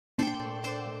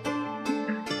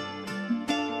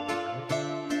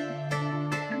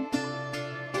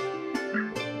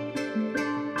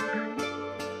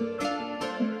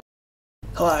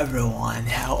Hello everyone,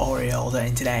 how are you all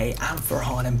doing today? I'm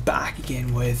Farhan and back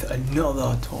again with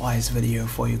another Twice video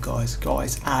for you guys.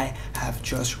 I have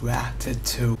just reacted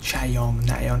to Chaeyoung,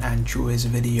 Nayeon and Jihyo's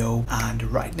video, and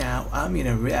right now I'm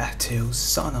gonna react to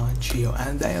Sana, Jihyo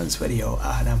and Dahyun's video,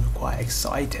 and I'm quite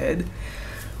excited.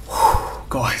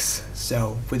 Guys,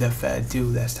 so without further ado,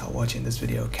 let's start watching this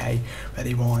video, okay?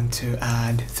 Ready, 1, 2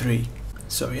 and 3.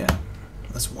 So yeah,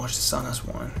 let's watch the Sana's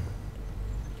one.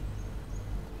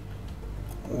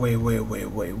 Wait.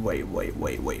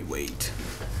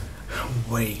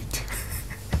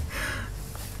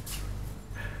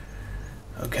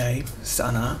 Okay,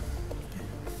 Sana.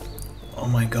 Oh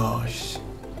my gosh.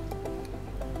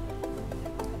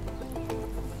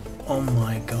 Oh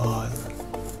my god.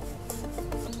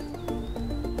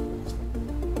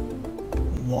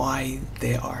 Why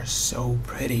they are so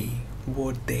pretty.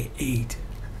 What they eat.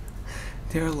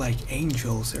 They're like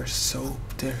angels. They're so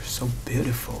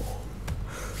beautiful.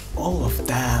 All of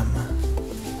them.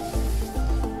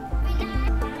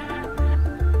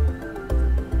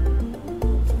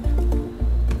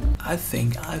 I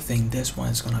think this one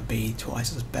is gonna be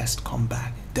Twice's best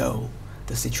comeback, though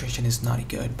the situation is not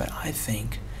good, but I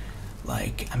think,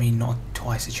 like, I mean, not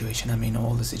Twice situation, I mean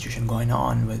all the situation going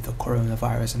on with the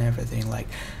coronavirus and everything, like,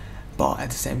 but at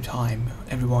the same time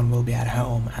everyone will be at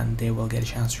home and they will get a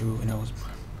chance to, you know,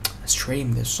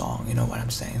 stream this song, you know what I'm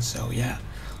saying? So yeah,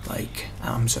 like,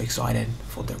 I'm so excited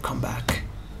for their comeback.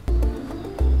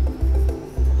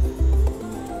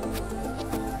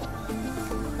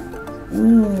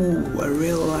 Ooh, I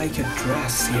really like her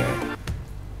dress here.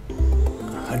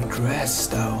 Her dress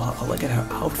though, look at her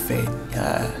outfit,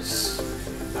 yes.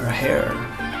 Her hair.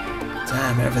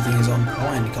 Damn, everything is on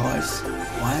point, guys.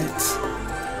 What?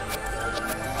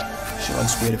 She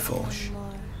looks beautiful.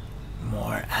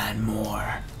 More and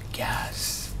more,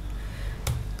 yes.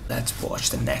 Let's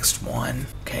watch the next one.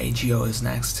 Okay, Jihyo is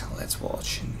next. Let's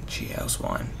watch Jihyo's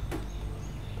one.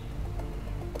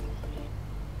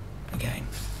 Okay.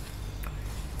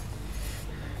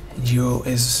 Jihyo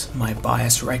is my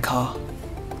bias wrecker.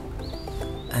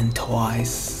 And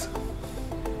Twice.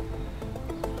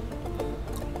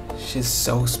 She's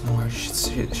so smart.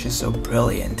 She's so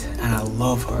brilliant. And I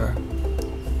love her.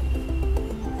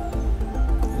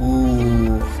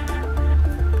 Ooh.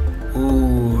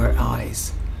 Ooh, her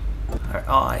eyes. Her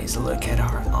eyes, look at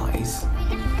her eyes.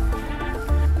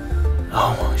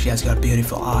 Oh, she has got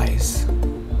beautiful eyes.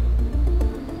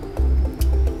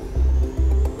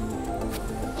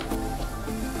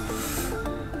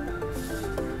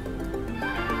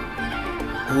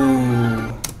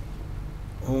 Ooh.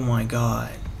 Oh my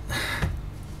god.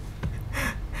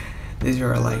 These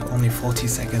are like only 40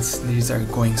 seconds. These are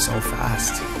going so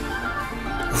fast.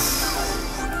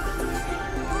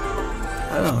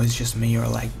 I don't know, it's just me or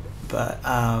like, but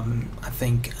I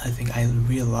think I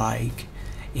really like,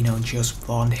 you know, just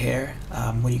blonde hair.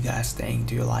 What do you guys think?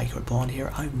 Do you like her blonde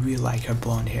hair? I really like her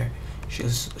blonde hair. She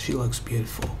looks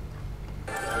beautiful.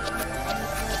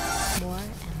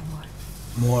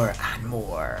 More and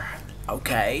more.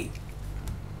 Okay.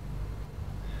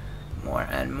 More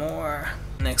and more.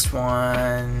 Next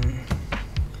one.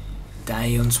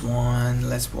 Dahyun's one.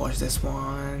 Let's watch this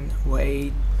one.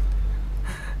 Wait.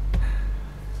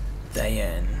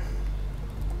 Dahyun.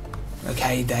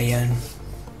 Okay, Dahyun.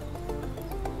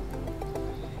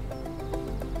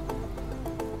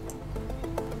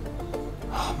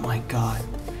 Oh my god.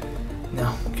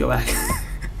 No, go back.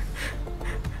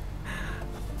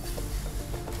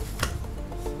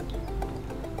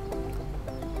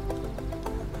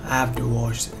 I have to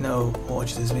watch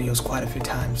these videos quite a few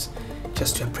times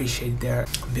just to appreciate their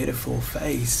beautiful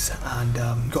face and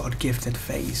God-gifted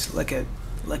face. Look at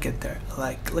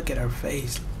her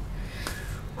face.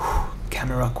 Whew,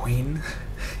 camera queen,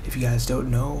 if you guys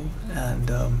don't know.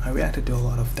 And I reacted to a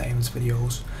lot of Dahyun's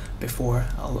videos before.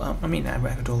 I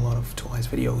reacted to a lot of Twice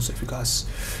videos. If you guys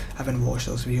haven't watched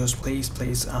those videos, please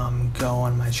go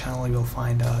on my channel. You'll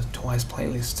find a Twice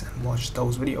playlist and watch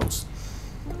those videos.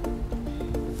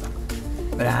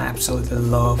 But I absolutely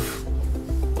love,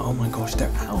 oh my gosh, their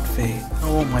outfit.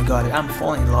 Oh my god, I'm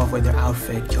falling in love with their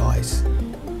outfit, guys.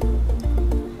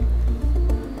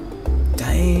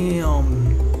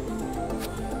 Damn.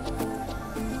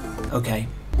 Okay,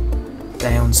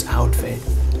 Dahyun's outfit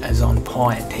is on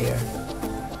point here.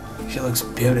 She looks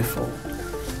beautiful.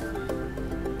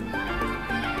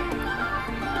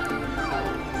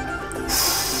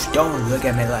 Don't look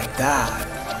at me like that.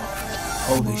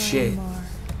 Holy shit.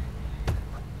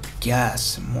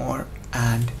 Yes, more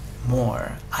and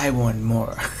more. I want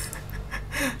more.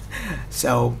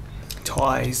 So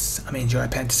Twice, Joy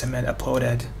Pentiment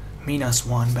uploaded Mina's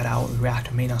one, but I will react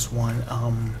to Mina's one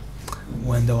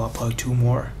when they'll upload 2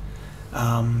 more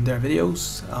their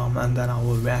videos, and then I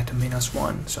will react to Mina's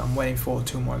one. So I'm waiting for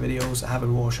 2 more videos. I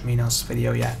haven't watched Mina's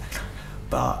video yet,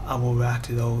 but I will react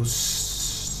to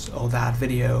those or that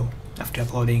video after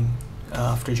uploading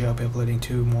after Jihyo uploading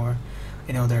 2 more,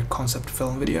 you know, their concept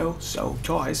film video. So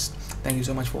guys, thank you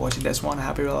so much for watching this one. I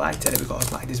hope you really liked it. If you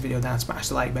guys like this video, then smash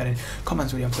the like button,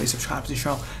 comments video, and please subscribe to the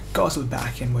channel. Guys, will be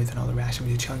back in with another reaction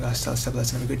video. Channel guys, stay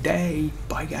blessed and have a good day.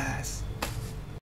 Bye guys.